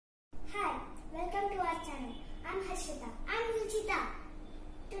start.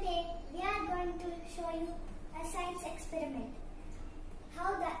 Today we are going to show you a science experiment.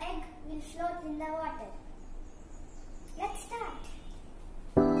 How the egg will float in the water. Let's start.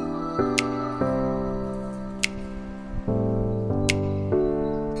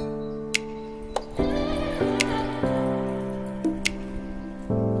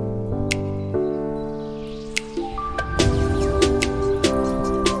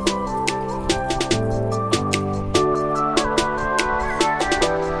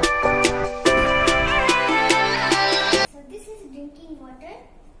 Drinking water.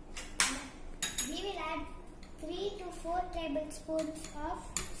 We will add 3 to 4 tablespoons of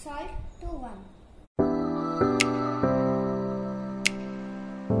salt to one.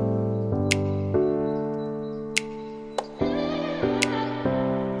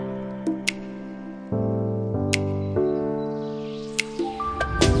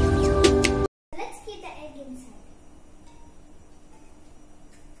 Let's keep the egg inside.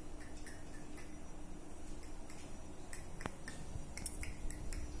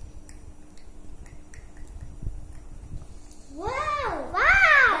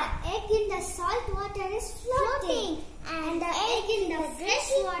 The salt water is floating and the egg in the fresh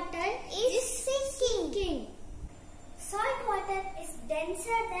water is sinking. Salt water is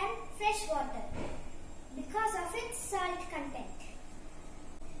denser than fresh water because of its salt content.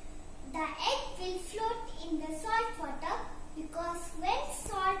 The egg will float in the salt water because when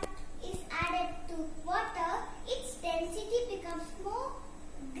salt is added to water, its density becomes more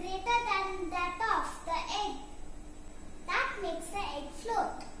greater than that of the egg. That makes the egg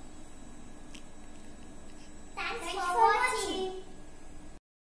float. Thanks for watching.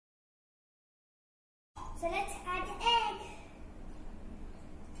 So let's add the egg.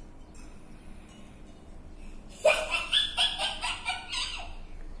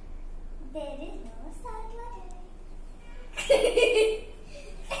 There is